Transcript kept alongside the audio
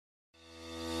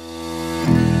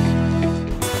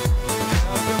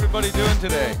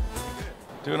today?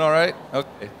 Doing all right?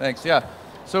 Okay, thanks. Yeah.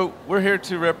 So we're here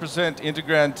to represent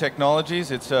Integran Technologies.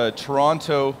 It's a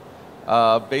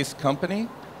Toronto-based company.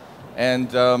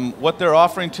 And what they're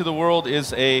offering to the world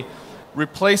is a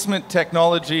replacement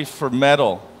technology for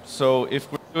metal. So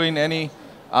if we're doing any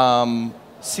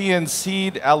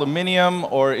CNC'd aluminum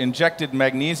or injected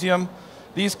magnesium,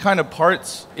 these kind of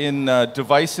parts in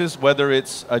devices, whether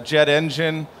it's a jet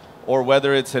engine or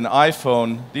whether it's an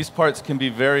iPhone, these parts can be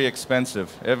very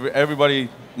expensive. Everybody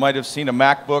might have seen a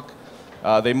MacBook.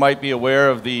 They might be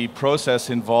aware of the process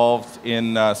involved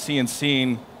in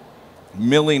CNCing,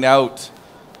 milling out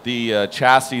the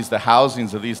chassis, the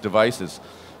housings of these devices.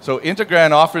 So Integran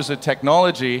offers a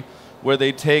technology where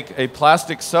they take a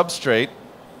plastic substrate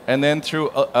and then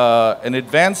through an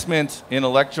advancement in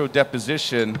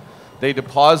electrodeposition, they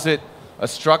deposit a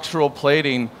structural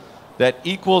plating that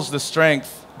equals the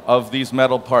strength of these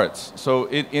metal parts. So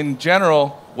in general,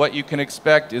 what you can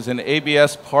expect is an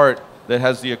ABS part that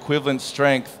has the equivalent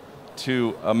strength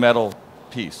to a metal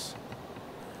piece.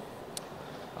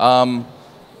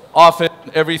 Often,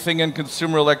 everything in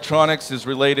consumer electronics is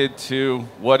related to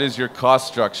what is your cost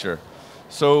structure.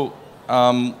 So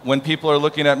when people are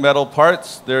looking at metal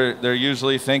parts, they're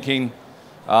usually thinking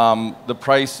the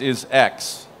price is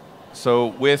X. So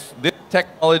with this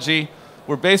technology,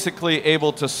 we're basically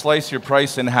able to slice your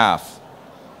price in half.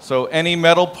 So any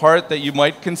metal part that you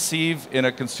might conceive in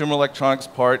a consumer electronics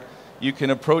part, you can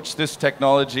approach this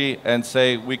technology and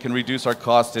say, we can reduce our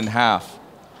cost in half.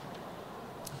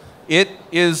 It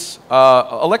is,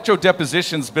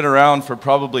 electrodeposition's been around for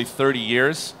probably 30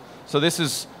 years. So this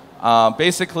is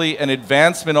basically an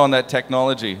advancement on that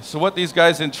technology. So what these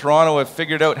guys in Toronto have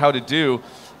figured out how to do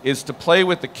is to play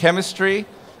with the chemistry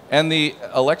and the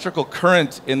electrical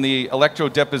current in the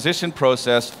electrodeposition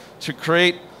process to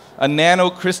create a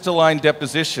nanocrystalline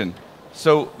deposition.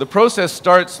 So the process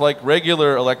starts like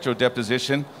regular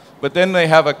electrodeposition, but then they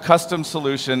have a custom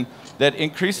solution that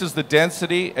increases the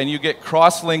density and you get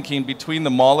cross-linking between the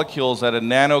molecules at a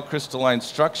nanocrystalline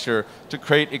structure to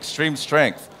create extreme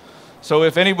strength. So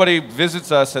if anybody visits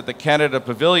us at the Canada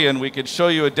Pavilion, we could show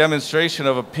you a demonstration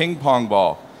of a ping pong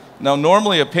ball. Now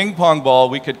normally a ping pong ball,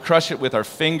 we could crush it with our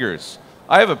fingers.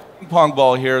 I have a ping pong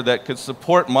ball here that could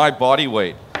support my body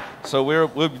weight. So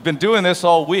we've been doing this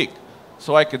all week.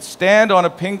 So I could stand on a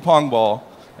ping pong ball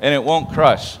and it won't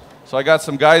crush. So I got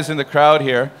some guys in the crowd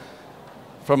here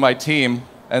from my team,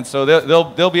 and so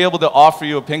they'll be able to offer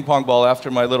you a ping pong ball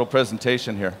after my little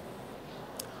presentation here.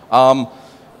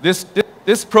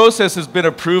 This process has been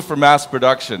approved for mass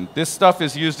production. This stuff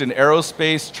is used in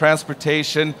aerospace,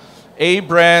 transportation.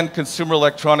 A-brand consumer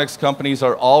electronics companies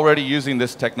are already using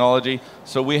this technology,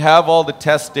 so we have all the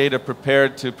test data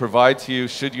prepared to provide to you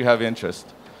should you have interest.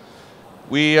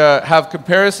 We have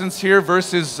comparisons here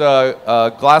versus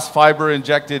glass fiber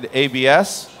injected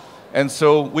ABS. And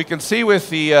so we can see with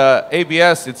the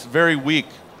ABS, it's very weak.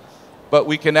 But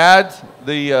we can add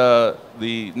the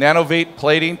Nanovate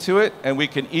plating to it, and we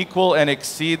can equal and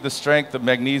exceed the strength of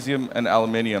magnesium and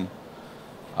aluminum.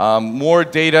 More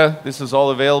data, this is all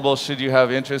available should you have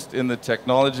interest in the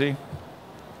technology.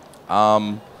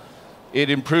 It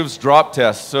improves drop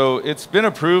tests. So it's been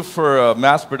approved for a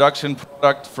mass production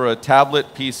product for a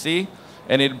tablet PC,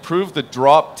 and it improved the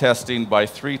drop testing by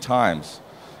 3 times.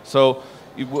 So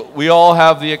we all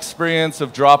have the experience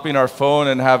of dropping our phone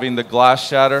and having the glass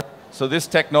shatter. So this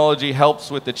technology helps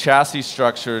with the chassis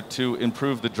structure to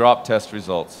improve the drop test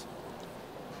results.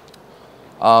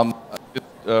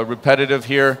 Repetitive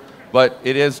here, but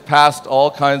it has passed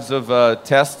all kinds of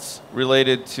tests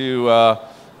related to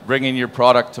bringing your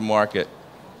product to market.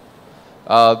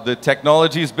 The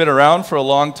technology's been around for a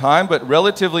long time, but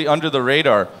relatively under the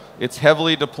radar. It's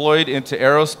heavily deployed into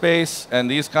aerospace and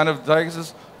these kind of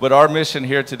devices, but our mission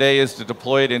here today is to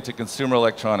deploy it into consumer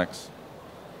electronics.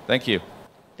 Thank you.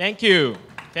 Thank you.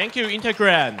 Thank you,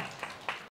 Integran.